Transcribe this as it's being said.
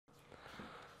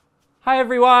Hi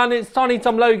everyone, it's Tiny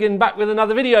Tom Logan back with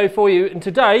another video for you, and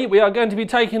today we are going to be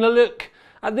taking a look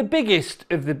at the biggest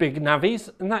of the big navies,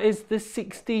 and that is the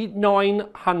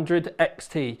 6900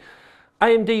 XT.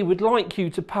 AMD would like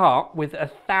you to part with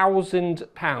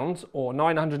 £1,000 or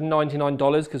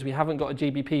 $999 because we haven't got a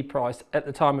GBP price at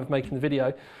the time of making the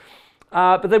video.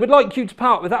 But they would like you to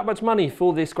part with that much money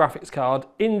for this graphics card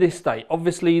in this state.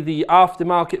 Obviously the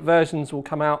aftermarket versions will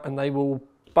come out and they will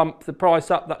bump the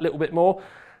price up that little bit more.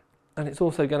 And it's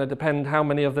also going to depend how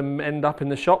many of them end up in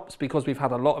the shops, because we've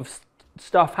had a lot of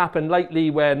stuff happen lately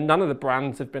where none of the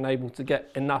brands have been able to get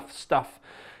enough stuff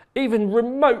even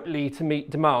remotely to meet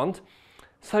demand.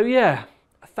 So yeah,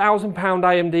 £1,000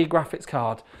 AMD graphics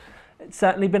card. It's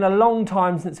certainly been a long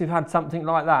time since we've had something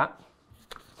like that.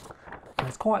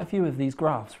 There's quite a few of these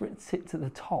graphs where it sits at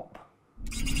the top.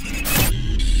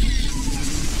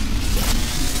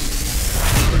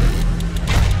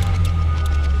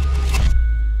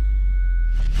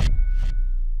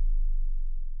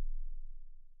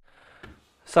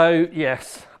 So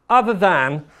yes, other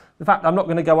than the fact that I'm not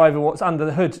going to go over what's under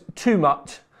the hood too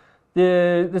much,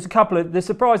 there's a couple of, the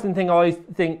surprising thing I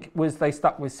think was they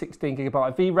stuck with 16GB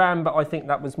VRAM, but I think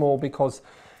that was more because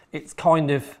it's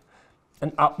kind of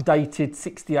an updated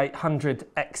 6800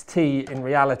 XT in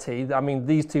reality. I mean,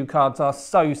 these two cards are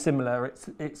so similar,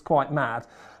 it's quite mad.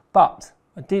 But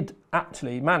I did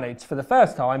actually manage for the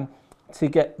first time to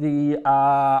get the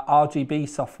RGB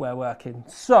software working.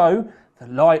 So the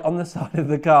light on the side of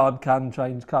the card can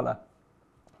change colour.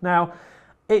 Now,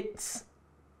 it's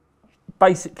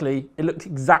basically, it looks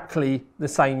exactly the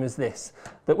same as this.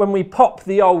 But when we pop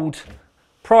the old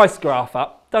price graph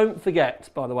up, don't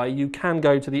forget, by the way, you can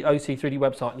go to the OC3D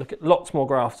website and look at lots more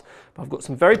graphs. I've got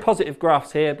some very positive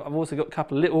graphs here, but I've also got a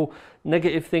couple of little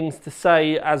negative things to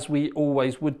say, as we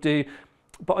always would do.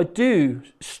 But I do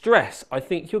stress, I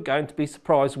think you're going to be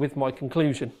surprised with my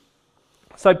conclusion.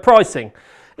 So pricing.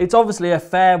 It's obviously a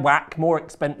fair whack more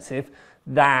expensive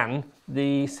than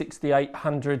the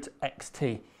 6800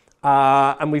 XT.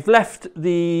 And we've left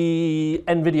the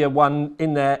NVIDIA one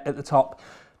in there at the top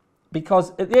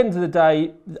because at the end of the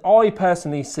day, I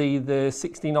personally see the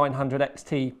 6900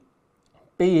 XT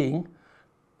being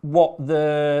what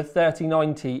the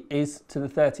 3090 is to the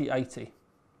 3080.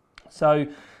 So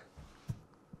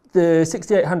the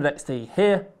 6800 XT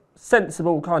here,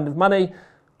 sensible kind of money.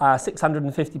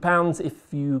 £650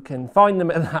 if you can find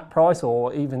them at that price,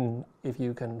 or even if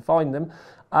you can find them.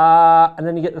 And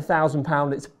then you get the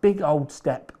 £1,000. It's a big old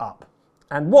step up.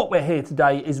 And what we're here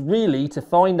today is really to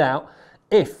find out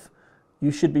if you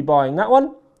should be buying that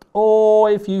one or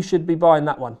if you should be buying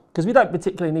that one. Because we don't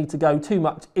particularly need to go too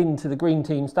much into the green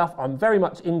team stuff. I'm very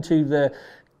much into the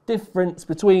difference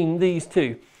between these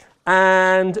two.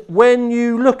 And when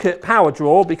you look at power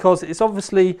draw, because it's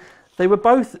obviously, they were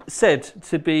both said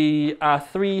to be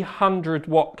 300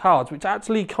 watt cards, which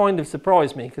actually kind of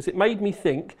surprised me because it made me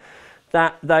think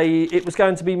that it was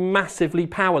going to be massively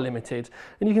power limited.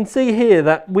 And you can see here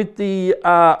that with the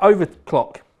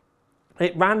overclock,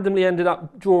 it randomly ended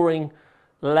up drawing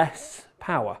less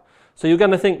power. So you're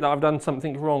going to think that I've done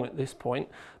something wrong at this point,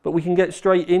 but we can get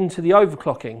straight into the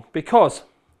overclocking, because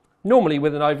normally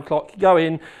with an overclock, you go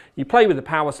in, you play with the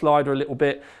power slider a little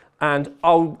bit. And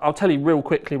I'll tell you real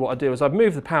quickly what I do is I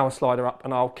move the power slider up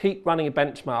and I'll keep running a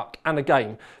benchmark and a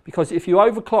game, because if you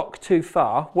overclock too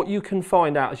far, what you can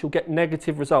find out is you'll get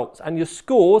negative results and your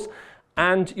scores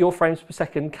and your frames per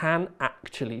second can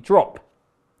actually drop.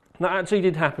 And that actually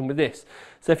did happen with this.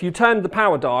 So if you turned the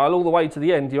power dial all the way to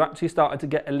the end, you actually started to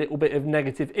get a little bit of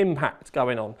negative impact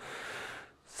going on.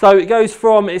 So it goes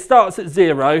from, it starts at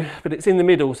 0, but it's in the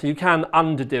middle, so you can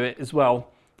underdo it as well.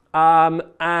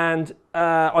 It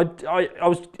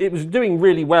was doing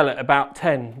really well at about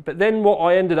 10, but then what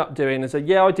I ended up doing is I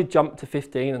did jump to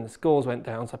 15 and the scores went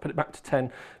down, so I put it back to 10,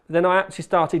 but then I actually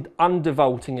started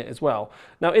undervolting it as well.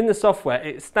 Now in the software,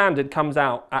 its standard comes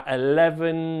out at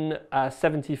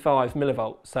 1175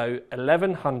 millivolts, so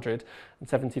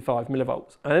 1175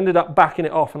 millivolts. I ended up backing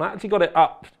it off and I actually got it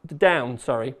down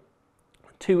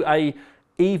to a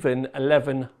even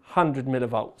 1100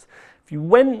 millivolts. If you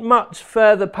went much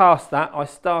further past that, I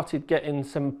started getting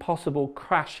some possible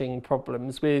crashing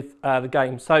problems with the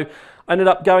game. So I ended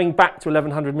up going back to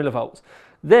 1100 millivolts.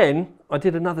 Then I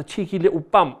did another cheeky little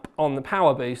bump on the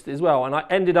power boost as well, and I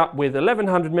ended up with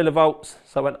 1100 millivolts,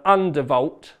 so an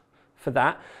undervolt for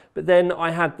that. But then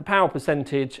I had the power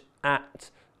percentage at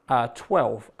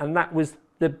 12, and that was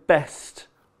the best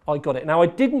I got it. Now I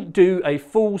didn't do a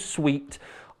full suite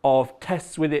of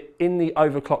tests with it in the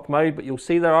overclock mode, but you'll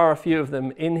see there are a few of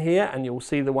them in here, and you'll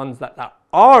see the ones that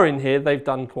are in here, they've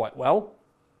done quite well.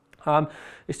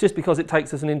 It's just because it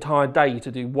takes us an entire day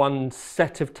to do one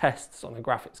set of tests on a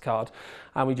graphics card,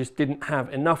 and we just didn't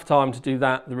have enough time to do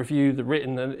that, the review, the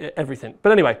written, and everything.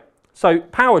 But anyway, so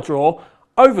power draw,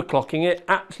 overclocking it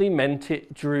actually meant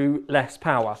it drew less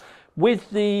power. With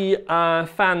the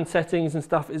fan settings and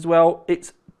stuff as well,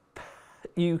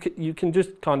 you can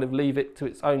just kind of leave it to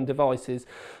its own devices.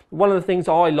 One of the things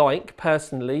I like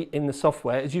personally in the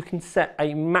software is you can set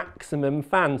a maximum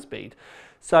fan speed.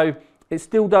 So it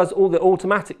still does all the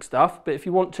automatic stuff, but if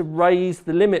you want to raise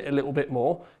the limit a little bit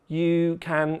more, you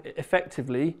can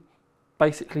effectively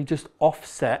basically just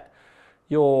offset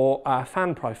your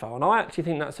fan profile. And I actually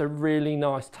think that's a really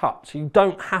nice touch. You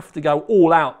don't have to go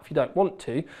all out if you don't want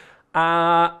to.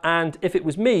 And if it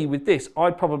was me with this,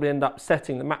 I'd probably end up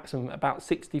setting the maximum at about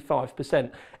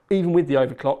 65%. Even with the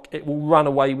overclock, it will run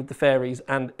away with the fairies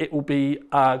and it will be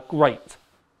great.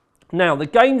 Now, the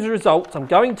game's results I'm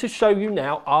going to show you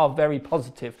now are very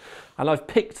positive, and I've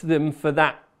picked them for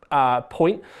that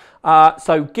point.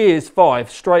 So Gears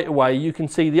 5, straight away, you can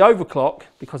see the overclock,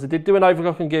 because I did do an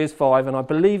overclock on Gears 5, and I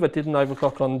believe I did an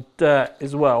overclock on Dirt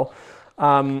as well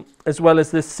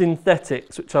as the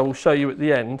synthetics, which I will show you at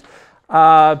the end.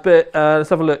 But let's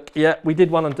have a look. Yeah, we did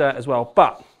one on Dirt as well,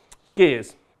 but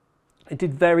Gears, it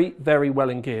did very, very well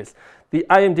in Gears. The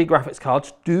AMD graphics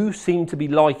cards do seem to be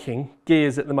liking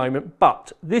Gears at the moment,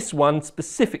 but this one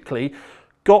specifically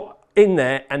got in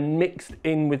there and mixed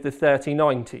in with the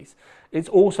 3090s. It's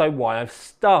also why I've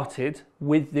started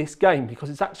with this game, because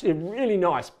it's actually a really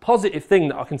nice positive thing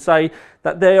that I can say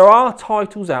that there are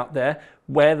titles out there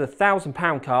where the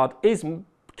 £1,000 card is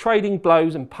trading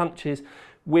blows and punches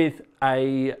with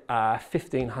a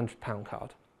 £1,500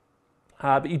 card.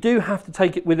 But you do have to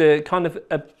take it with a kind of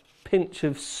a pinch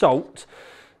of salt,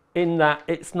 in that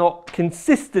it's not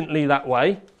consistently that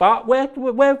way, but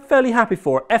we're fairly happy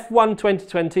for it. F1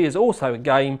 2020 is also a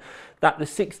game that the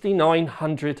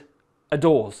 6900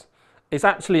 adores. It's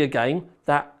actually a game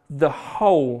that the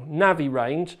whole Navi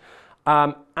range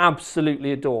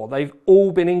absolutely adore. They've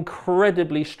all been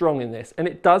incredibly strong in this, and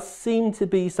it does seem to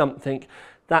be something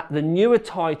that the newer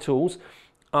titles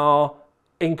are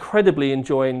incredibly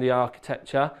enjoying the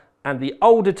architecture, and the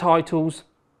older titles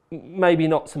maybe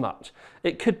not so much.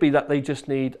 It could be that they just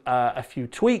need a few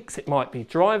tweaks. It might be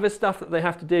driver stuff that they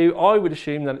have to do. I would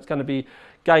assume that it's going to be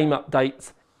game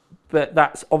updates, but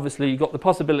that's obviously got the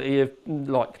possibility of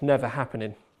like never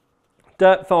happening.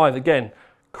 Dirt 5, again,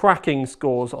 cracking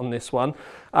scores on this one.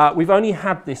 We've only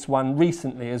had this one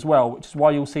recently as well, which is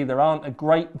why you'll see there aren't a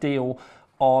great deal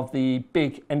of the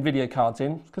big NVIDIA cards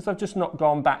in, because I've just not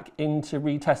gone back in to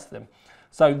retest them.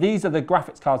 So these are the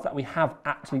graphics cards that we have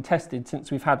actually tested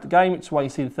since we've had the game, which is why you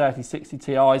see the 3060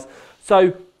 Ti's.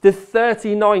 So the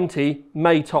 3090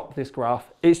 may top this graph.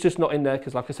 It's just not in there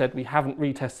because, like I said, we haven't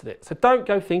retested it. So don't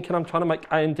go thinking I'm trying to make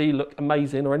AMD look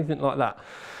amazing or anything like that.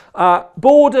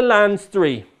 Borderlands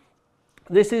 3.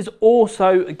 This is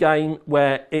also a game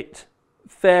where it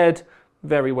fared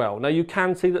very well. Now you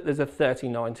can see that there's a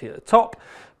 3090 at the top,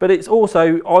 but it's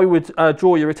also, I would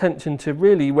draw your attention to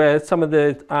really where some of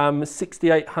the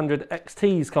 6800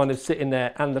 XTs kind of sit in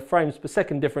there, and the frames per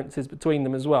second differences between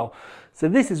them as well. So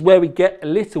this is where we get a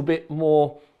little bit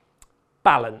more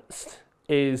balanced,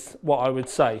 is what I would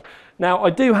say. Now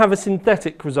I do have a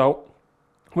synthetic result,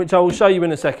 which I will show you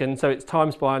in a second. So it's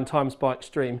times by and times by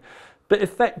extreme. But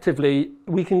effectively,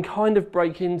 we can kind of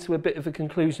break into a bit of a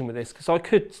conclusion with this, because I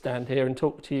could stand here and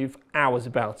talk to you for hours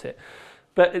about it.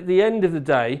 But at the end of the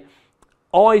day,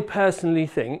 I personally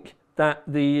think that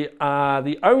the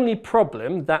only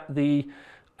problem that the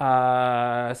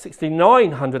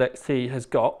 6900 XT has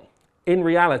got, in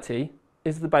reality,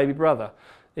 is the baby brother,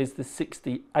 is the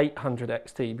 6800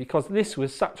 XT, because this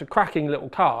was such a cracking little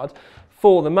card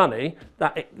for the money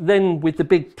that then with the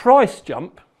big price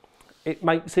jump, it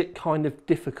makes it kind of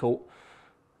difficult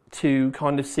to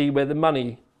kind of see where the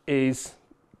money is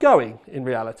going in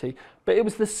reality. But it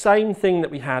was the same thing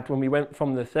that we had when we went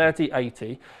from the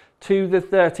 3080 to the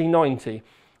 3090.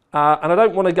 And I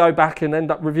don't want to go back and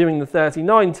end up reviewing the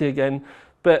 3090 again,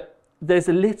 but there's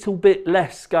a little bit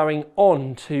less going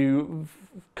on to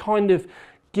kind of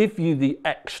give you the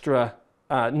extra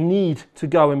need to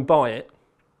go and buy it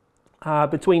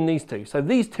between these two. So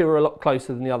these two are a lot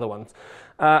closer than the other ones.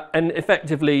 And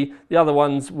effectively, the other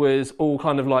ones was all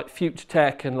kind of like future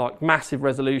tech and like massive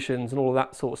resolutions and all of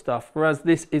that sort of stuff, whereas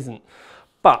this isn't.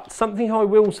 But something I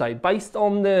will say, based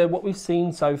on what we've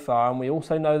seen so far, and we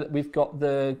also know that we've got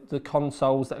the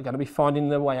consoles that are going to be finding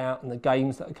their way out and the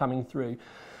games that are coming through,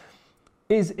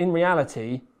 is in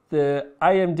reality, the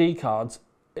AMD cards,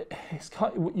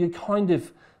 you're kind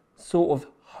of sort of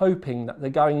hoping that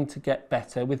they're going to get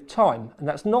better with time. And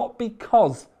that's not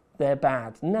because they're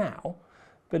bad now,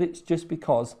 but it's just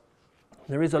because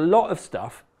there is a lot of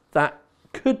stuff that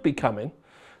could be coming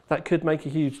that could make a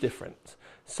huge difference.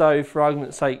 So for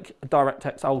argument's sake,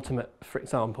 DirectX Ultimate, for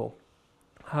example.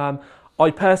 I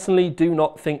personally do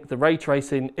not think the ray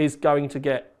tracing is going to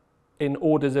get in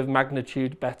orders of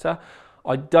magnitude better.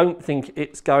 I don't think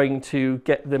it's going to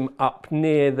get them up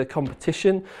near the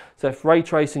competition. So if ray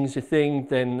tracing is your thing,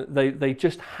 then they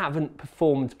just haven't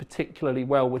performed particularly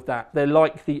well with that. They're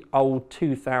like the old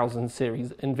 2000 series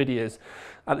NVIDIAs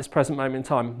at this present moment in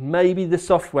time. Maybe the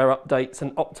software updates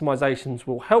and optimizations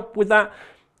will help with that,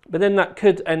 but then that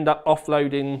could end up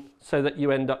offloading so that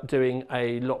you end up doing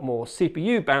a lot more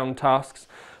CPU bound tasks.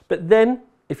 But then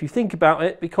if you think about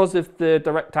it, because of the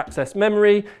direct access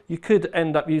memory, you could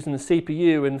end up using the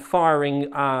CPU and firing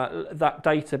that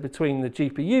data between the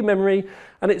GPU memory.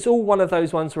 And it's all one of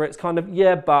those ones where it's kind of,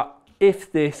 yeah, but if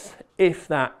this, if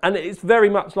that. And it's very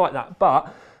much like that.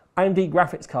 But AMD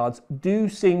graphics cards do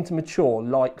seem to mature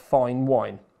like fine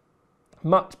wine.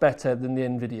 Much better than the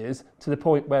NVIDIAs, to the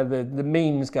point where the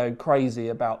memes go crazy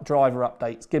about driver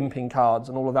updates, gimping cards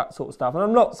and all of that sort of stuff. And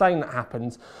I'm not saying that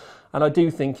happens. And I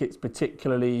do think it's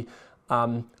particularly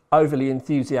overly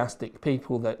enthusiastic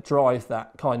people that drive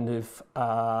that kind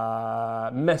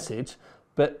of message,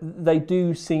 but they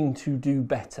do seem to do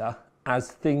better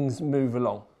as things move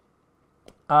along.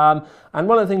 And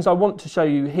one of the things I want to show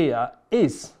you here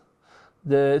is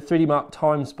the 3D Mark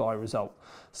Time Spy result.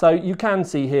 So you can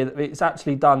see here that it's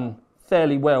actually done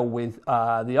fairly well with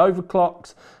the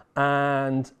overclocks.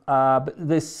 And but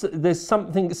there's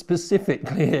something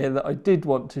specifically here that I did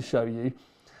want to show you,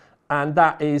 and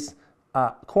that is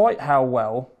quite how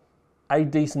well a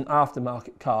decent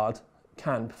aftermarket card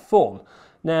can perform.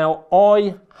 Now,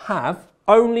 I have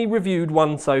only reviewed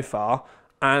one so far,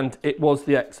 and it was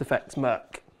the XFX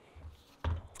Merc.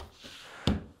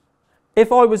 If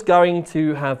I was going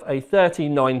to have a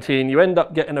 1390 and you end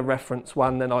up getting a reference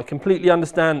one, then I completely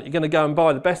understand that you're going to go and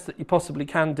buy the best that you possibly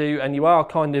can do, and you are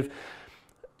kind of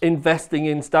investing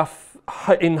in stuff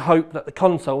in hope that the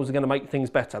consoles are going to make things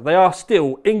better. They are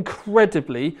still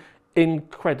incredibly,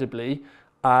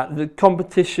 the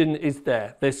competition is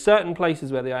there. There's certain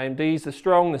places where the AMDs are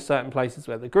strong, there's certain places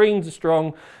where the greens are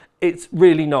strong. It's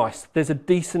really nice. There's a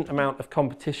decent amount of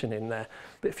competition in there.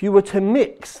 But if you were to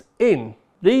mix in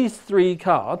these three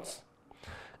cards,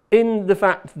 in the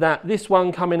fact that this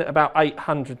one come in at about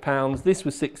 £800, this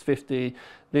was $650,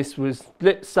 this was,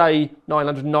 let's say,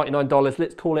 $999,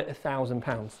 let's call it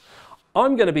 £1,000.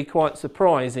 I'm going to be quite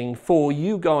surprising for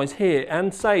you guys here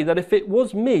and say that if it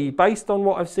was me, based on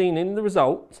what I've seen in the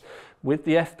results with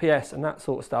the FPS and that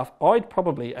sort of stuff, I'd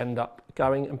probably end up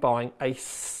going and buying a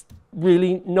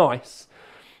really nice,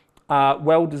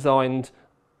 well-designed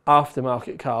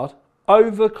aftermarket card,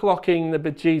 overclocking the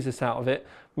bejesus out of it.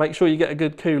 Make sure you get a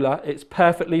good cooler. It's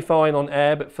perfectly fine on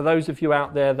air, but for those of you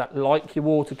out there that like your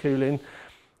water cooling,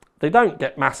 they don't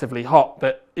get massively hot,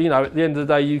 but you know, at the end of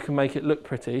the day, you can make it look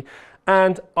pretty.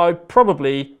 And I'd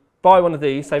probably buy one of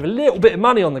these, save a little bit of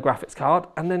money on the graphics card,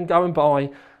 and then go and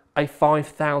buy a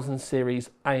 5000 series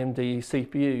AMD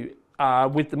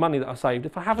CPU with the money that I saved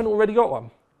if I haven't already got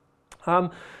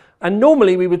one. And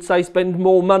normally we would say spend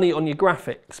more money on your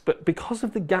graphics, but because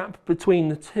of the gap between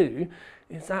the two,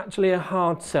 it's actually a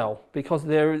hard sell, because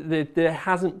there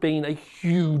hasn't been a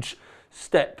huge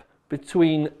step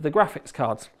between the graphics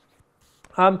cards.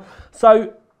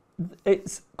 So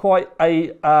it's quite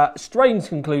a strange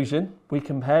conclusion. We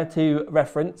compare to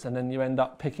reference and then you end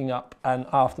up picking up an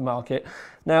aftermarket.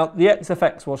 Now, the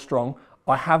XFX was strong.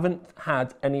 I haven't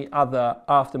had any other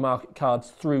aftermarket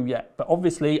cards through yet, but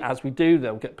obviously as we do,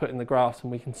 they'll get put in the graphs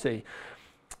and we can see.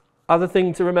 Other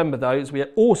thing to remember though is we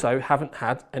also haven't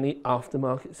had any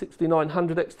aftermarket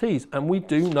 6900 XTs, and we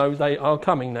do know they are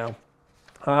coming now.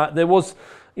 There was,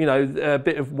 you know, a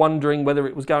bit of wondering whether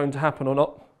it was going to happen or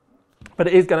not, but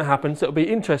it is going to happen, so it'll be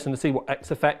interesting to see what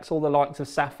XFX or the likes of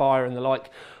Sapphire and the like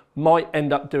might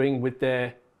end up doing with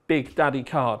their big daddy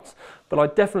cards. But I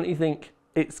definitely think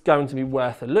it's going to be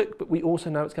worth a look, but we also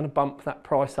know it's going to bump that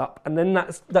price up, and then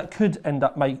that could end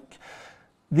up make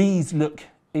these look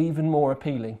even more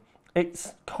appealing.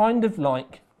 It's kind of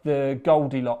like the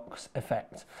Goldilocks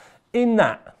effect, in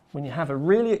that when you have a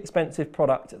really expensive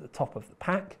product at the top of the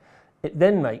pack, it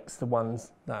then makes the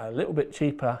ones that are a little bit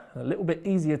cheaper and a little bit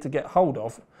easier to get hold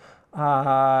of,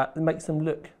 it makes them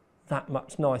look that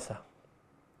much nicer.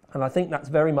 And I think that's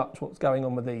very much what's going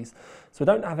on with these. So I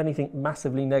don't have anything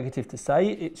massively negative to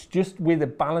say. It's just with a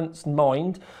balanced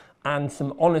mind and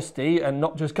some honesty, and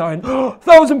not just going, oh,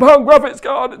 £1,000 graphics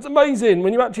card, it's amazing.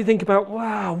 When you actually think about,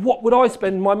 wow, what would I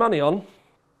spend my money on?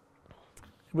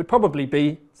 It would probably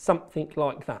be something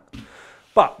like that.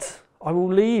 But I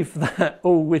will leave that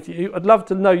all with you. I'd love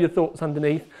to know your thoughts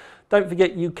underneath. Don't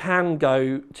forget, you can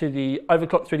go to the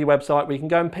Overclock 3D website where you can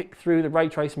go and pick through the ray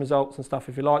tracing results and stuff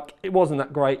if you like. It wasn't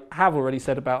that great, I have already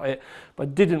said about it, but I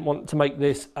didn't want to make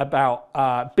this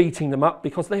about beating them up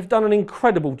because they've done an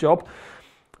incredible job.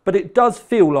 But it does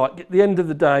feel like at the end of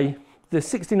the day, the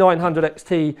 6900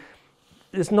 XT,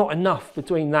 there's not enough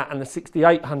between that and the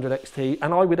 6800 XT,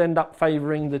 and I would end up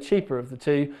favouring the cheaper of the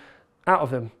two out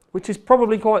of them, which is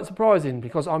probably quite surprising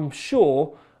because I'm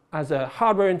sure as a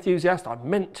hardware enthusiast, I'm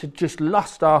meant to just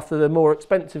lust after the more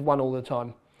expensive one all the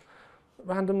time. But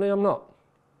randomly, I'm not.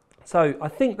 So I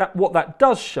think that what that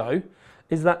does show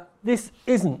is that this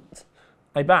isn't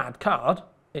a bad card.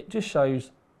 It just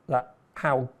shows that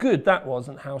how good that was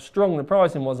and how strong the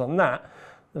pricing was on that.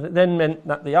 That it then meant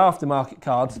that the aftermarket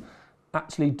cards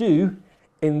actually do,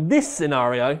 in this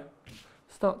scenario,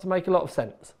 start to make a lot of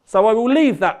sense. So I will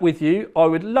leave that with you. I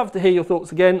would love to hear your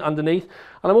thoughts again underneath.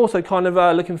 And I'm also kind of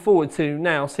looking forward to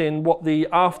now seeing what the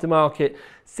aftermarket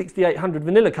 6800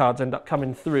 vanilla cards end up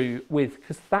coming through with,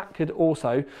 because that could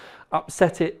also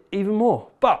upset it even more.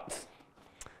 But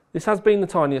this has been the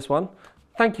tiniest one.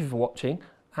 Thank you for watching,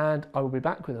 and I will be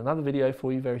back with another video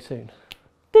for you very soon.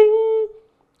 Ding!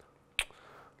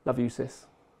 Love you, sis.